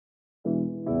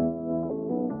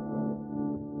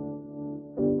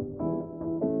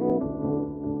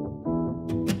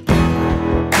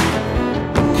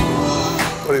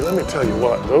Danny, let me tell you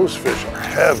what, those fish are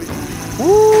heavy.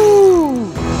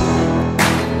 Woo!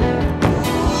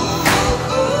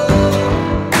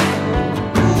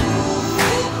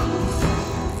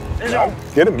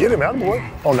 Get him, out boy.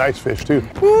 Oh, nice fish too.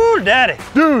 Ooh, daddy.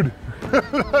 Dude,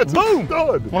 that's boom. A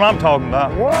stud. What I'm talking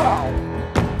about. Wow.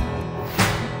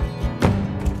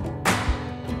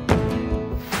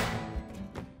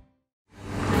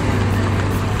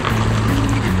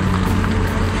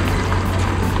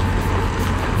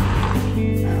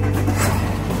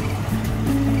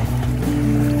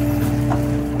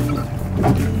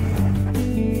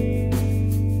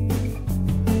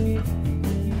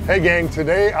 Hey gang,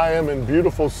 today I am in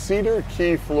beautiful Cedar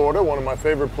Key, Florida, one of my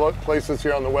favorite places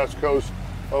here on the west coast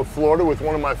of Florida, with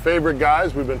one of my favorite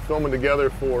guys. We've been filming together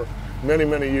for many,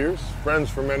 many years, friends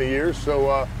for many years.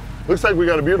 So looks like we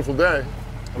got a beautiful day.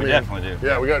 We definitely do.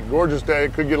 Yeah, we got a gorgeous day.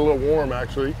 It could get a little warm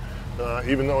actually,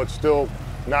 even though it's still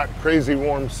not crazy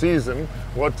warm season.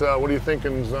 What are you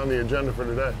thinking is on the agenda for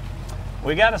today?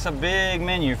 We got us a big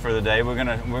menu for the day. We're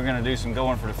gonna do some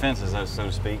going for the fences, so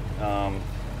to speak.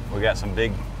 We got some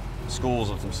big schools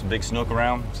of some big snook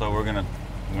around, so we're gonna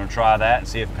try that and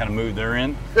see if we kind of move they're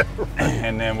in.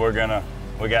 And then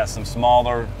we got some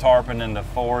smaller tarpon in the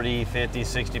 40, 50,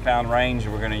 60 pound range.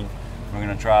 We're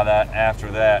gonna try that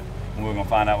after that, and we're gonna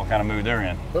find out what kind of mood they're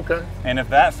in. Okay. And if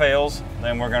that fails,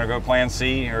 then we're gonna go plan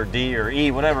C or D or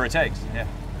E, whatever it takes. Yeah.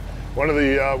 One of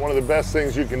the best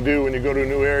things you can do when you go to a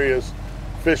new area is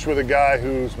fish with a guy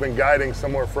who's been guiding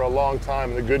somewhere for a long time.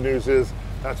 And the good news is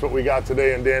that's what we got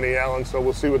today in Danny Allen, so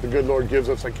we'll see what the good Lord gives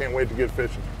us. I can't wait to get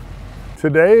fishing.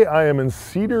 Today I am in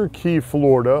Cedar Key,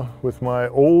 Florida with my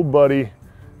old buddy,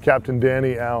 Captain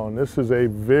Danny Allen. This is a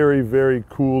very, very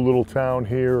cool little town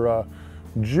here,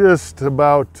 just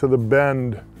about to the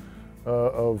bend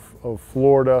of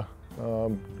Florida,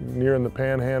 near in the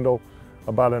Panhandle,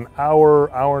 about an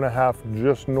hour and a half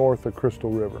just north of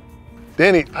Crystal River.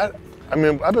 Danny, I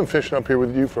mean, I've been fishing up here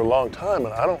with you for a long time,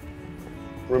 and I don't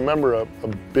remember a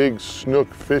big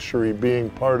snook fishery being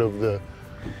part of the,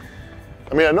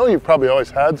 I mean, I know you've probably always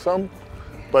had some,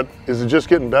 but is it just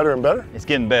getting better and better? It's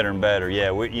getting better and better, yeah.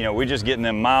 We're just getting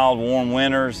them mild, warm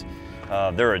winters.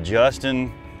 They're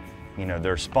adjusting,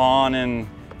 they're spawning.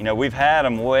 We've had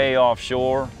them way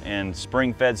offshore in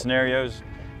spring-fed scenarios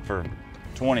for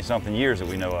 20-something years that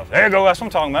we know of. There you go, that's what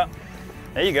I'm talking about.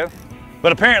 There you go.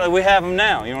 But apparently we have them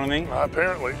now, you know what I mean?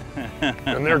 Apparently,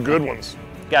 and they're good ones.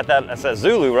 Got that, that's that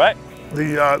Zulu, right?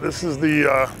 This is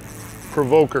the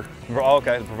provoker.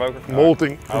 Okay, the provoker.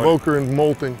 Molting, provoker and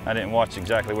molting. I didn't watch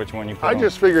exactly which one you put I on.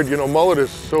 just figured, mullet is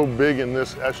so big in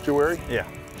this estuary. Yeah.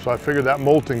 So I figured that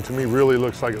molting to me really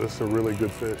looks like this is a really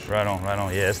good fish. Right on, right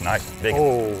on. Yeah, it's nice, big.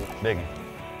 Oh. Big.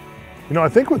 I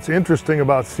think what's interesting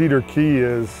about Cedar Key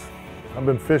is I've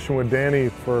been fishing with Danny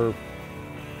for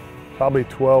probably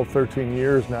 12, 13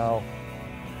 years now.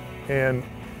 And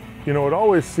it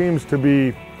always seems to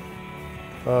be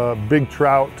big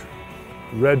trout,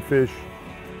 redfish,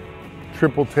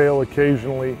 triple tail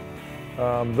occasionally.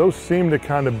 Those seem to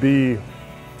kind of be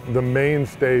the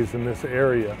mainstays in this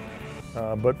area.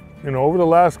 But over the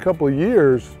last couple of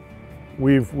years,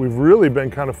 we've really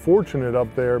been kind of fortunate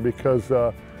up there because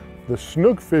the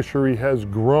snook fishery has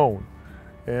grown,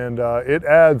 and it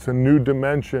adds a new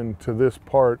dimension to this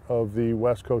part of the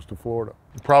west coast of Florida.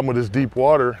 The problem with this deep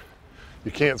water, you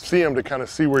can't see them to kind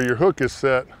of see where your hook is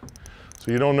set.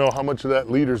 So you don't know how much of that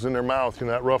leader's in their mouth,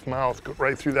 that rough mouth, go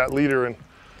right through that leader and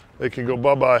they can go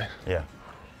bye-bye. Yeah.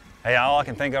 Hey, all I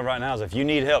can think of right now is if you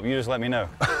need help, you just let me know.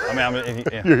 I mean,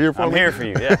 You're here for me? I'm here for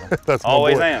you, yeah. That's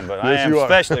always am, but yes, I am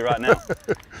especially right now,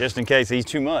 just in case he's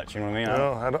too much, you know what I mean?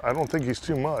 No, I don't think he's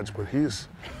too much, but he's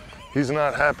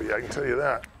not happy, I can tell you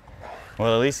that.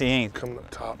 Well, at least he ain't. Coming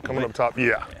up top,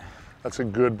 yeah. That's a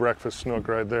good breakfast snook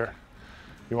right there.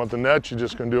 You want the net? You're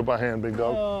just gonna do it by hand, big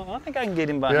dog? I think I can get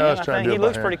him by hand. Let's try and do it he by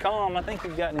looks hand. pretty calm. I think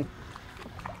we've got him.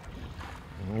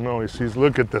 No, he sees,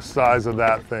 look at the size of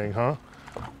that thing, huh?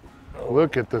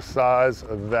 Look at the size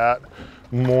of that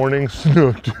morning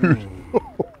snook, dude.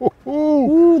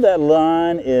 Ooh, that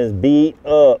line is beat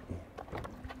up.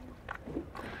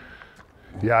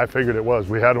 Yeah, I figured it was.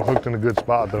 We had him hooked in a good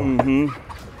spot, though.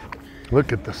 Mm-hmm.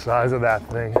 Look at the size of that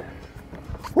thing.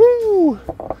 Woo!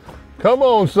 Come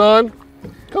on, son.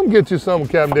 Come get you some,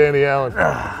 Captain Danny Allen.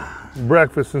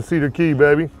 Breakfast in Cedar Key,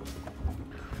 baby.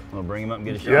 We'll bring him up and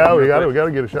get a shot. Yeah, we got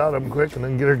to get a shot of him quick, and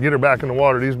then get her back in the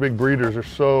water. These big breeders are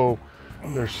so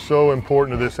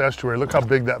important to this estuary. Look how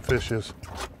big that fish is.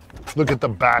 Look at the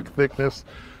back thickness,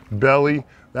 belly.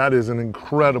 That is an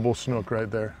incredible snook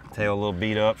right there. Tail a little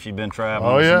beat up. She's been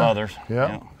traveling with some others.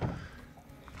 Yeah.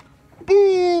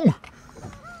 Boom!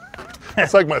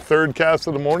 That's like my third cast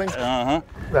of the morning. Uh-huh.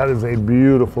 That is a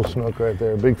beautiful snook right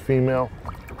there. Big female.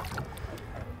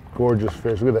 Gorgeous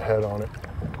fish. Look at the head on it.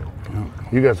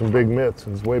 You got some big mitts.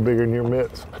 It's way bigger than your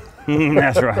mitts.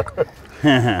 That's right.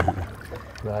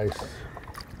 Nice.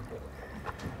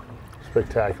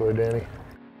 Spectacular, Danny.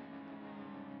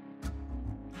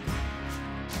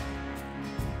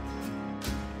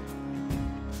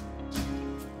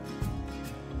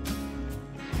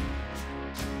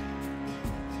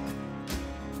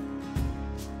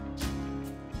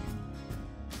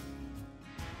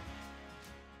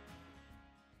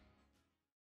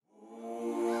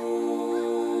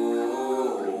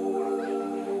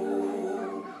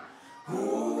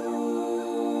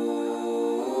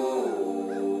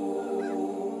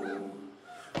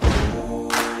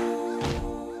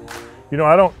 You know,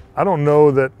 I don't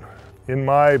know that in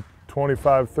my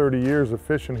 25, 30 years of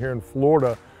fishing here in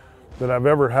Florida that I've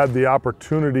ever had the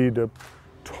opportunity to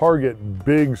target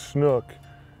big snook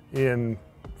in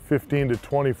 15 to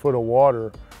 20 foot of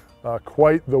water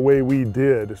quite the way we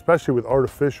did, especially with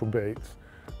artificial baits,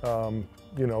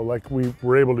 you know, like we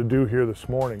were able to do here this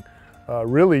morning.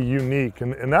 Really unique,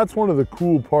 and that's one of the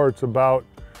cool parts about,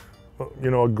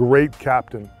 you know, a great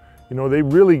captain. You know, they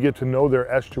really get to know their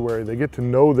estuary, they get to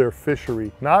know their fishery,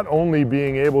 not only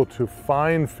being able to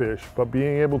find fish, but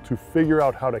being able to figure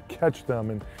out how to catch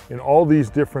them in all these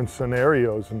different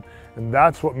scenarios. And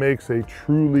that's what makes a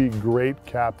truly great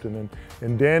captain.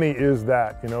 And Danny is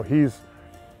that. You know, he's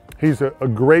a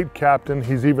great captain.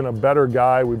 He's even a better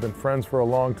guy. We've been friends for a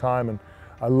long time, and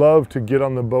I love to get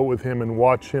on the boat with him and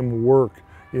watch him work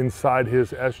inside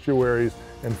his estuaries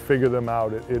and figure them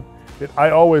out.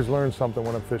 I always learn something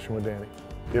when I'm fishing with Danny.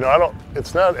 You know,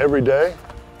 it's not every day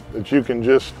that you can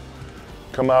just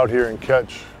come out here and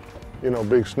catch, you know,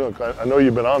 big snook. I know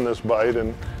you've been on this bite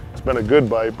and it's been a good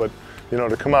bite, but you know,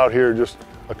 to come out here just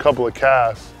a couple of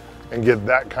casts and get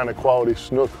that kind of quality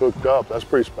snook hooked up, that's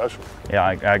pretty special. Yeah,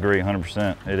 I agree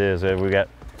 100%. It is. I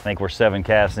think we're 7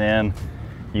 casts in.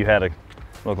 You had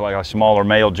look like a smaller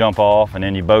male jump off, and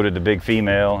then you boated the big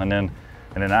female, and then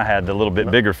I had the little bit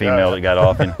bigger female that got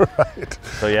off. And Right.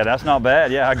 So yeah, that's not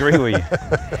bad. Yeah, I agree with you.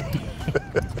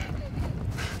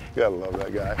 You gotta love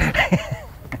that guy.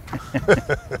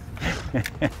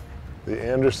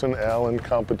 The Anderson-Allen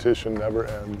competition never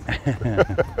ends.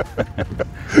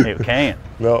 It can't.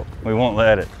 No. We won't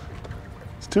let it.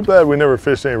 It's too bad we never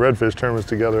fished any redfish tournaments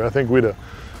together. I think we'd have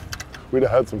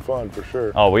had some fun for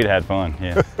sure. Oh, we'd have had fun,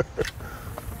 yeah.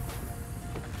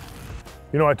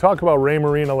 You know, I talk about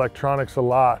Raymarine electronics a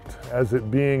lot as it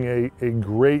being a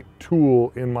great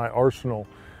tool in my arsenal.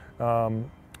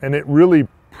 And it really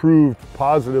proved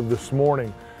positive this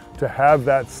morning to have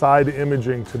that side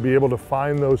imaging, to be able to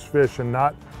find those fish and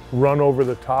not run over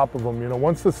the top of them. You know,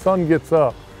 once the sun gets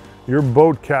up, your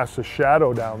boat casts a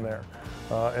shadow down there.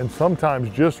 And sometimes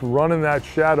just running that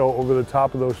shadow over the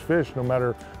top of those fish, no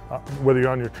matter whether you're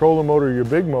on your trolling motor or your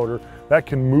big motor, that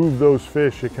can move those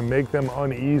fish. It can make them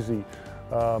uneasy.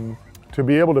 To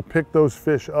be able to pick those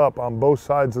fish up on both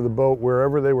sides of the boat,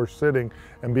 wherever they were sitting,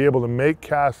 and be able to make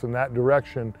casts in that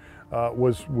direction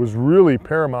was really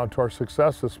paramount to our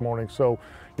success this morning. So,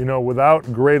 you know,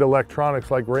 without great electronics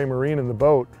like Raymarine in the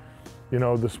boat, you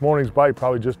know, this morning's bite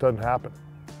probably just doesn't happen.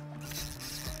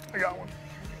 I got one,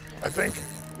 I think.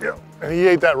 Yeah, and he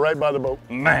ate that right by the boat.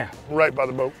 Man. Right by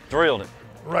the boat. Drilled it.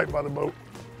 Right by the boat.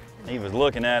 He was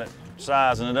looking at it,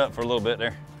 sizing it up for a little bit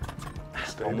there.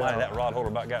 Stay Oh down. my, that rod holder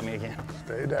about got me again.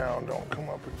 Stay down, don't come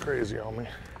up crazy on me.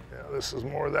 Yeah, this is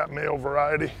more of that male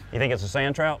variety. You think it's a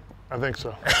sand trout? I think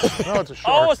so. No, it's a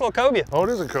shark. Oh, it's a little cobia. Oh, it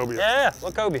is a cobia. Yeah,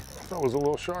 little cobia. I thought it was a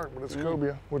little shark, but it's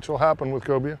cobia, which will happen with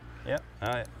cobia. Yeah,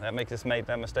 all right. That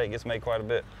mistake gets made quite a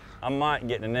bit. I might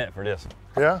get in the net for this.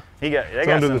 Yeah? It's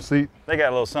under the seat. They got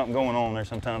a little something going on there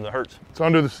sometimes that hurts. It's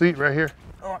under the seat right here.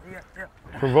 Oh, yeah.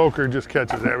 Provoker just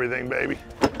catches everything, baby.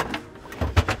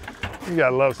 You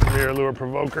gotta love some mirror lure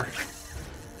provoker.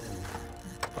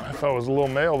 I thought it was a little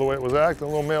male the way it was acting, a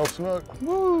little male snook.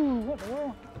 Woo, what the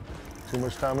world? Too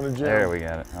much time in the gym. There we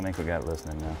got it. I think we got it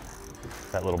listening now.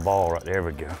 That little ball right there,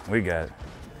 we go. We got it.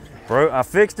 Bro, I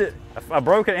fixed it. I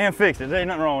broke it and fixed it. There ain't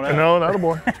nothing wrong with that. No, not a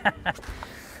boy.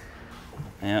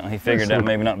 Yeah, he figured that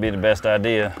maybe not be the best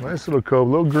idea. Nice little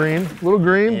cobia, little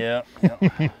green. Yeah.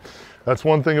 That's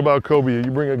one thing about cobia.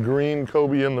 You bring a green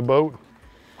cobia in the boat,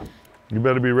 you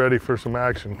better be ready for some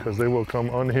action because they will come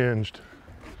unhinged.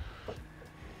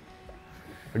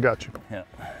 I got you. Yeah.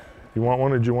 You want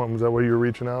one, or did you want? Was that why you were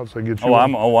reaching out? So I get you.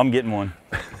 I'm getting one.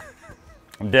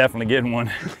 I'm definitely getting one.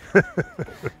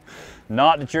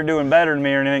 Not that you're doing better than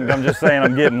me or anything. I'm just saying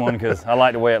I'm getting one because I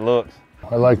like the way it looks.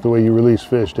 I like the way you release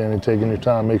fish, Danny, taking your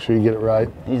time. Make sure you get it right.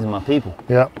 These are my people.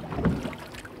 Yep.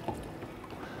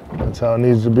 That's how it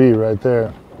needs to be right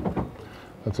there.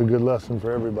 That's a good lesson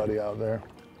for everybody out there.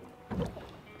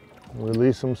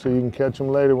 Release them so you can catch them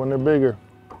later when they're bigger.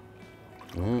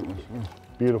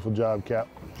 Beautiful job, Cap.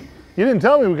 You didn't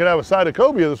tell me we could have a side of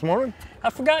cobia this morning. I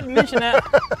forgot to mention that.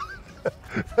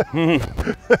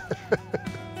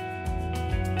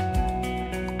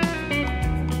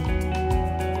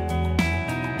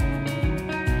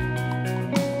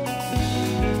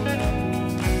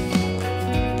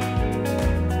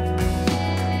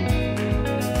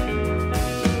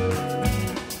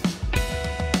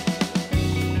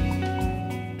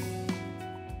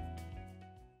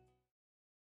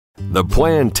 The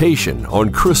Plantation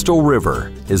on Crystal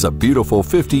River is a beautiful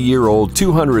 50-year-old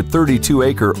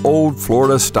 232-acre old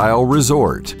Florida-style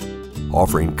resort,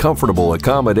 offering comfortable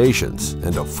accommodations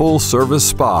and a full-service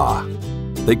spa.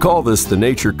 They call this the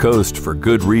Nature Coast for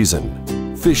good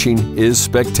reason. Fishing is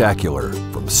spectacular,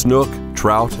 from snook,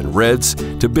 trout, and reds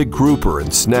to big grouper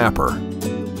and snapper.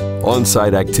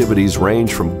 On-site activities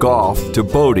range from golf to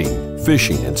boating,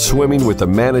 fishing, and swimming with the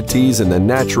manatees in the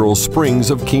natural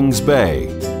springs of Kings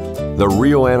Bay. The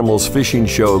Real Animals Fishing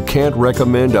Show can't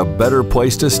recommend a better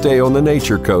place to stay on the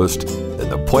Nature Coast than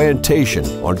the Plantation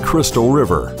on Crystal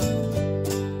River.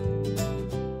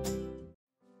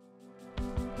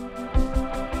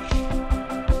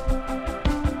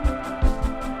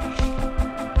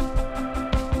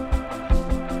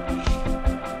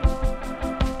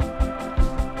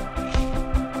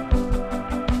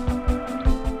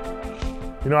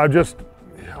 You know,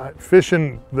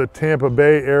 fishing the Tampa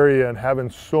Bay area and having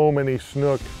so many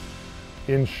snook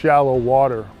in shallow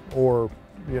water, or,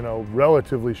 you know,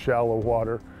 relatively shallow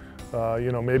water.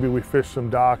 You know, maybe we fish some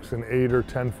docks in 8 or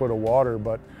 10 foot of water,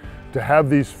 but to have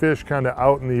these fish kind of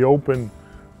out in the open,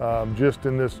 just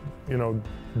in this, you know,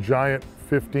 giant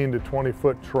 15 to 20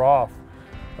 foot trough,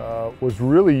 was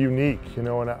really unique, you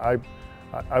know, and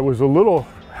I was a little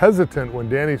hesitant when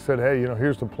Danny said, hey, you know,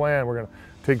 here's the plan. We're gonna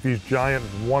take these giant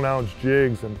 1 ounce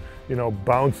jigs and, you know,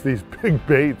 bounce these big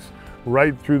baits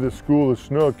right through the school of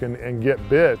snook and get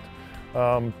bit.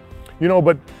 You know,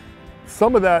 but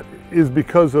some of that is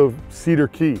because of Cedar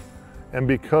Key and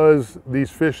because these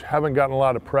fish haven't gotten a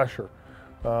lot of pressure.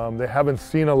 They haven't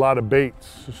seen a lot of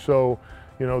baits. So,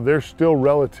 you know, they're still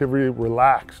relatively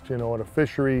relaxed, you know, in a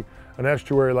fishery, an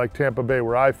estuary like Tampa Bay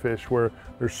where I fish, where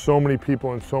there's so many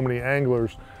people and so many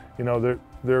anglers, you know,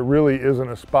 there really isn't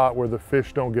a spot where the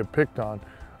fish don't get picked on.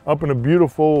 Up in a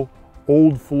beautiful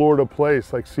old Florida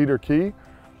place like Cedar Key,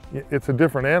 it's a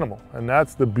different animal. And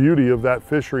that's the beauty of that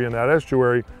fishery and that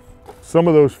estuary. Some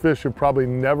of those fish have probably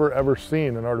never ever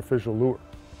seen an artificial lure.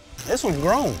 This one's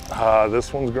grown.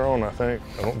 This one's grown, I think.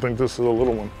 I don't think this is a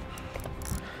little one.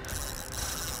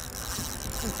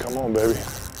 Come on, baby.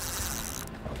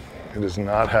 It is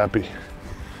not happy.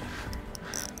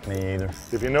 Me either.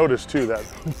 If you notice too, the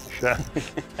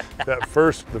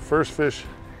first fish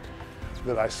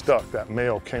that I stuck, that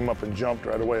male came up and jumped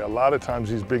right away. A lot of times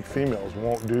these big females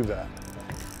won't do that.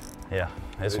 Yeah,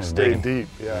 this one's They stay digging. deep.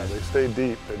 Yeah, they stay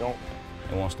deep. They don't.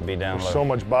 It wants to be down There's low. so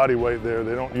much body weight there.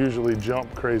 They don't usually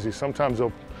jump crazy. Sometimes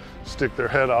they'll stick their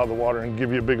head out of the water and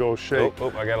give you a big old shake.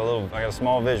 Oh, I got a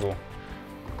small visual.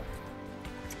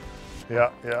 Yeah.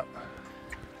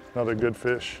 Another good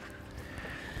fish.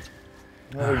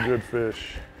 Another good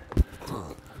fish.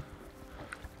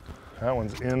 That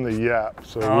one's in the yap,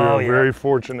 so we are very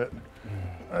fortunate,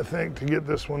 I think, to get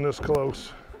this one this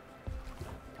close.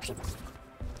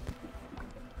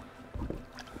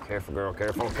 Careful, girl,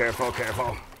 careful, careful,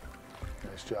 careful.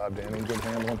 Nice job, Danny, good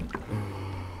handling.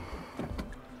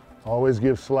 Always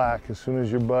give slack as soon as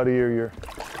your buddy or your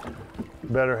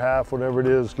better half, whatever it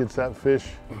is, gets that fish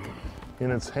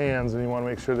in its hands, and you want to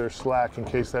make sure they're slack in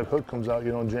case that hook comes out,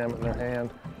 you don't jam it in their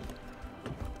hand.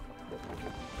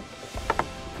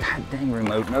 God dang,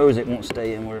 remote knows it won't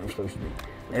stay in where it's supposed to be.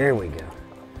 There we go.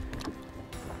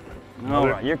 All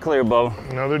right, you're clear, Bo.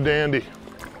 Another dandy.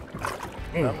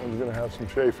 That one's gonna have some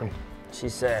chafing.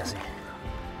 She's sassy.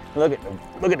 Look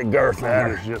at the girth on That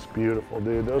her. is just beautiful,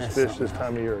 dude. Those fish this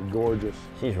time of year are gorgeous.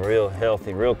 She's real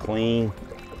healthy, real clean.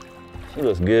 She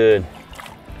looks good.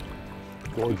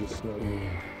 Gorgeous snook.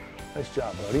 Nice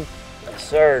job, buddy. Yes,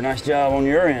 sir. Nice job on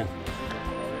your end.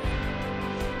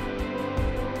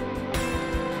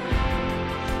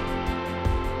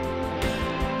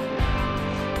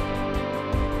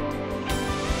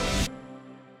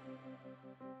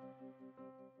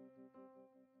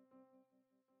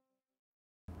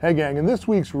 Hey gang, in this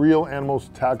week's Real Animals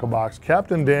Tackle Box,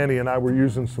 Captain Danny and I were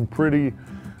using some pretty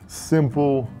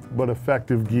simple but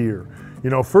effective gear. You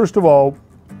know, first of all,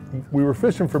 we were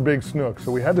fishing for big snook,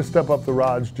 so we had to step up the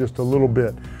rods just a little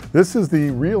bit. This is the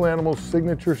Reel Animals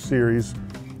Signature Series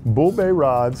Bull Bay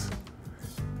rods,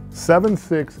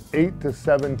 7/6, 8 to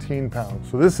 17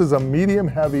 pounds. So this is a medium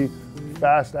heavy,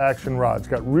 fast action rod. It's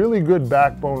got really good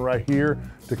backbone right here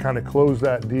to kind of close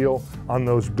that deal on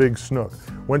those big snook.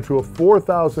 Went to a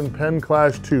 4,000 Penn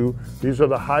Class 2. These are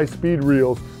the high speed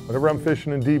reels. Whenever I'm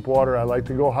fishing in deep water, I like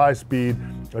to go high speed.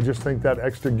 I just think that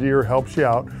extra gear helps you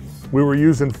out. We were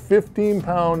using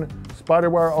 15-pound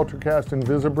Spiderwire Ultracast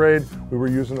Invisibraid. We were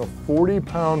using a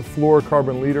 40-pound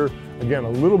fluorocarbon leader. Again, a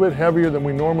little bit heavier than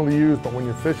we normally use, but when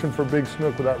you're fishing for big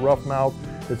snook with that rough mouth,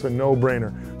 it's a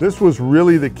no-brainer. This was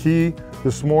really the key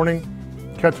this morning.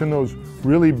 Catching those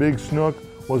really big snook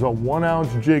was a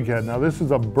 1-ounce jig head. Now this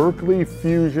is a Berkeley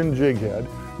Fusion jig head.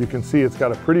 You can see it's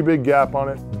got a pretty big gap on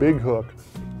it, big hook.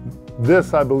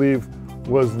 This, I believe,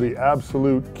 was the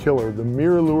absolute killer, the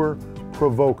MirrOlure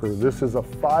Provoker. This is a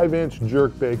 5-inch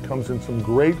jerkbait, comes in some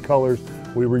great colors.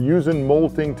 We were using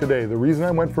molting today. The reason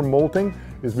I went for molting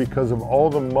is because of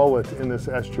all the mullet in this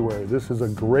estuary. This is a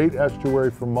great estuary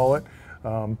for mullet.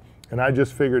 And I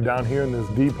just figured down here in this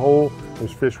deep hole,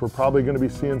 those fish were probably gonna be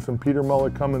seeing some Peter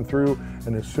mullet coming through,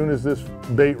 and as soon as this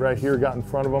bait right here got in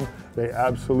front of them, they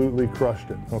absolutely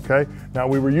crushed it, okay? Now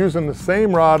we were using the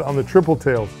same rod on the triple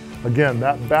tails. Again,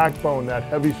 that backbone, that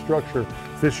heavy structure,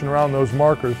 fishing around those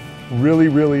markers, really,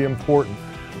 really important.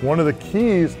 One of the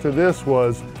keys to this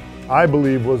was, I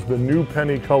believe, was the new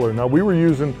penny color. Now we were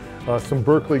using some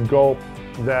Berkeley Gulp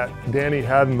that Danny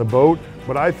had in the boat,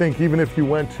 but I think even if you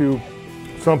went to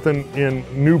something in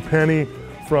new penny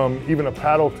from even a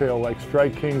paddle tail like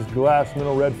Strike King's Glass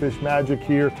Minnow Redfish Magic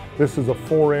here, this is a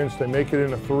 4-inch, they make it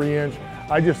in a 3-inch.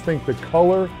 I just think the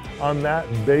color on that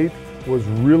bait was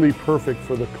really perfect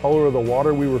for the color of the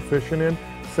water we were fishing in.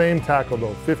 Same tackle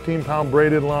though, 15-pound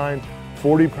braided line,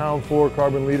 40-pound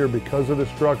fluorocarbon leader because of the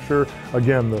structure.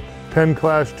 Again, the Penn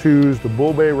Class 2s, the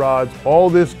Bull Bay rods,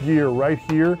 all this gear right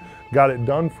here got it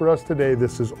done for us today.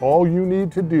 This is all you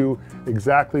need to do,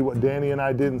 exactly what Danny and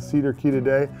I did in Cedar Key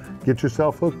today. Get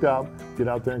yourself hooked up, get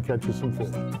out there and catch you some fish.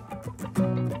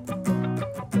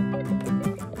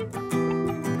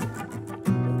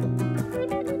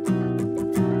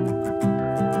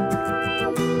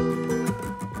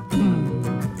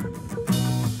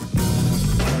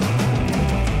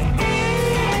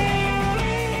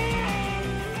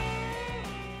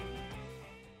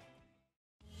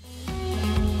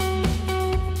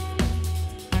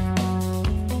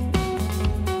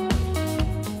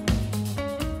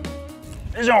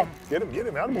 Get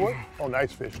him, out of boy. Oh,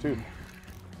 nice fish too.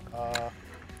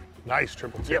 Nice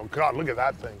triple tail. Yep. God, look at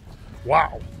that thing.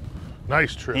 Wow,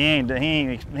 nice trip. He ain't done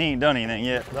anything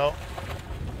yet. No,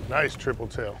 nice triple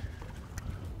tail.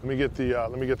 Let me get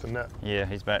the net. Yeah,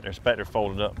 he's back there. It's back there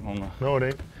folded up on the. No, it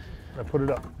ain't. I put it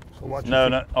up. So watch.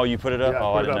 No. Oh, you put it up? Yeah,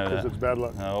 oh, I didn't put it know up that. because it's bad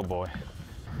luck. Oh boy.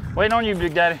 Waiting on you,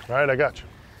 Big Daddy. All right, I got you.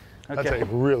 Okay. That's a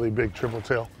really big triple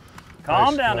tail.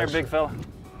 Calm down there, big fella.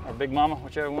 Or big mama,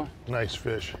 whichever one. Nice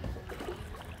fish.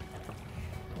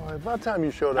 Well, about time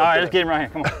you showed up. All right, let's get him right here.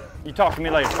 Come on. You talk to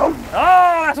me later. Oh,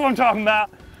 that's what I'm talking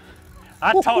about.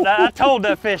 I told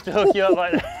that fish to hook you up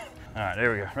like that. All right,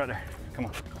 there we go, right there. Come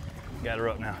on. Got her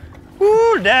up now.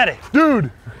 Ooh, Daddy.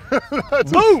 Dude,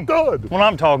 that's boom. A stud. What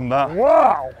I'm talking about.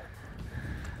 Wow.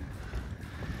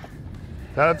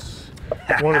 That's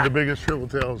one of the biggest triple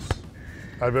tails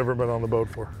I've ever been on the boat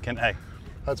for. Hey.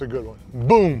 That's a good one.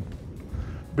 Boom.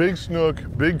 Big snook,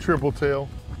 big triple tail.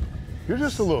 You're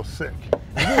just a little sick.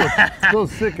 A little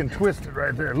sick and twisted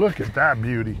right there. Look at that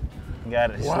beauty.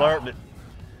 Got it, wow. Slurped it.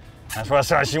 That's why I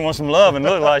said she wants some love and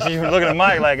look like she's looking at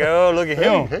Mike like, oh, look at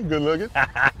him. Hey, good looking.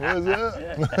 What is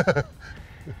that?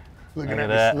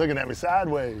 looking at me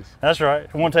sideways. That's right.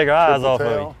 I want to take our eyes off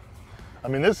of you. I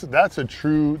mean, that's a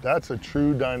true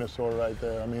dinosaur right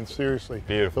there. I mean, seriously.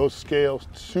 Beautiful. Those scales,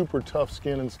 super tough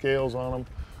skin and scales on them.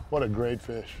 What a great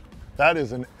fish. That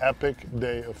is an epic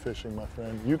day of fishing, my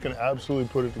friend. You can absolutely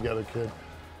put it together, kid.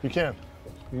 You can.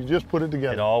 You just put it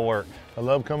together. It all worked. I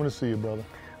love coming to see you, brother.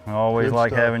 I always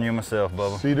like having you myself,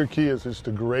 Bubba. Cedar Key is just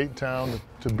a great town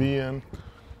to be in.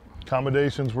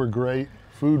 Accommodations were great.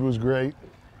 Food was great.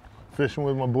 Fishing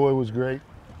with my boy was great.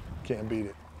 Can't beat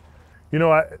it. You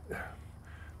know,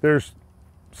 there's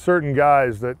certain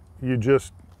guys that you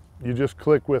just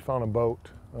click with on a boat.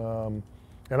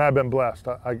 And I've been blessed.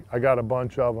 I got a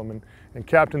bunch of them. And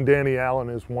Captain Danny Allen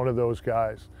is one of those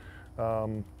guys.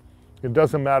 It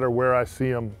doesn't matter where I see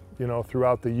him, you know,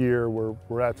 throughout the year.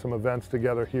 We're at some events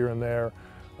together here and there.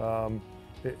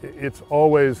 It's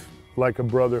always like a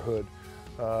brotherhood.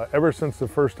 ever since the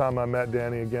first time I met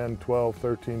Danny, again, 12,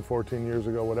 13, 14 years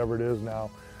ago, whatever it is now,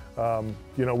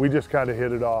 you know, we just kind of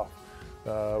hit it off.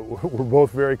 We're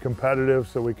both very competitive,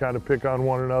 so we kind of pick on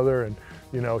one another, and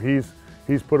you know, he's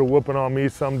put a whooping on me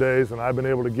some days, and I've been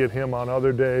able to get him on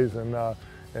other days,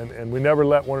 and we never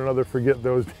let one another forget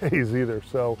those days either.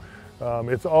 So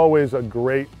it's always a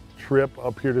great trip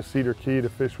up here to Cedar Key to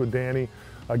fish with Danny.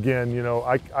 Again, you know,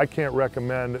 I can't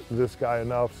recommend this guy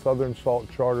enough. Southern Salt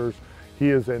Charters, he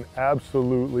is an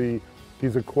absolutely,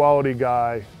 he's a quality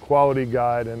guy, quality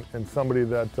guide, and somebody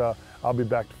that I'll be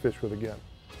back to fish with again.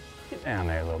 Get down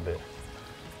there a little bit.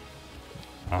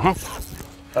 Uh-huh.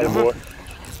 Attaboy.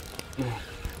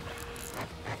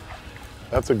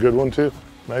 That's a good one too.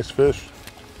 Nice fish.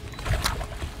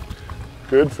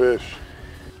 Good fish.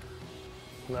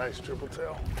 Nice triple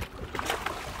tail.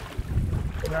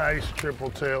 Nice triple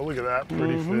tail. Look at that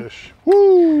pretty fish.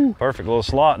 Woo! Perfect little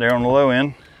slot there on the low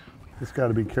end. Just got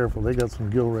to be careful. They got some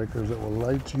gill rakers that will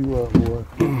light you up, boy.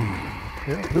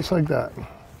 Yeah, just like that.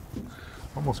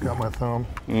 Almost got my thumb.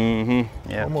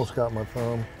 Yeah. Almost got my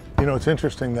thumb. You know, it's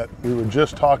interesting that we were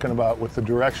just talking about with the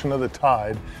direction of the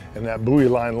tide and that buoy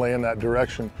line laying that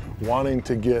direction, wanting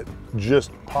to get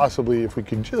just possibly, if we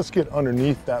could just get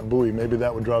underneath that buoy, maybe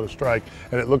that would draw the strike.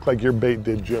 And it looked like your bait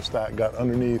did just that, got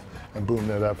underneath, and boom,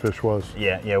 there that fish was.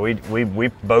 Yeah, we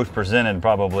both presented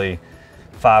probably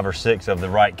 5 or 6 of the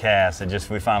right casts.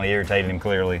 We finally irritated him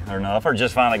clearly enough, or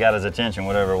just finally got his attention,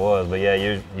 whatever it was. But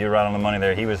yeah, you're right on the money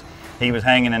there. He was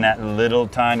hanging in that little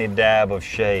tiny dab of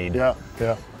shade. Yeah,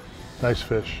 yeah. Nice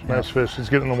fish, nice fish. Let's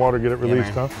get in the water, get it released,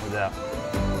 yeah, huh? Without.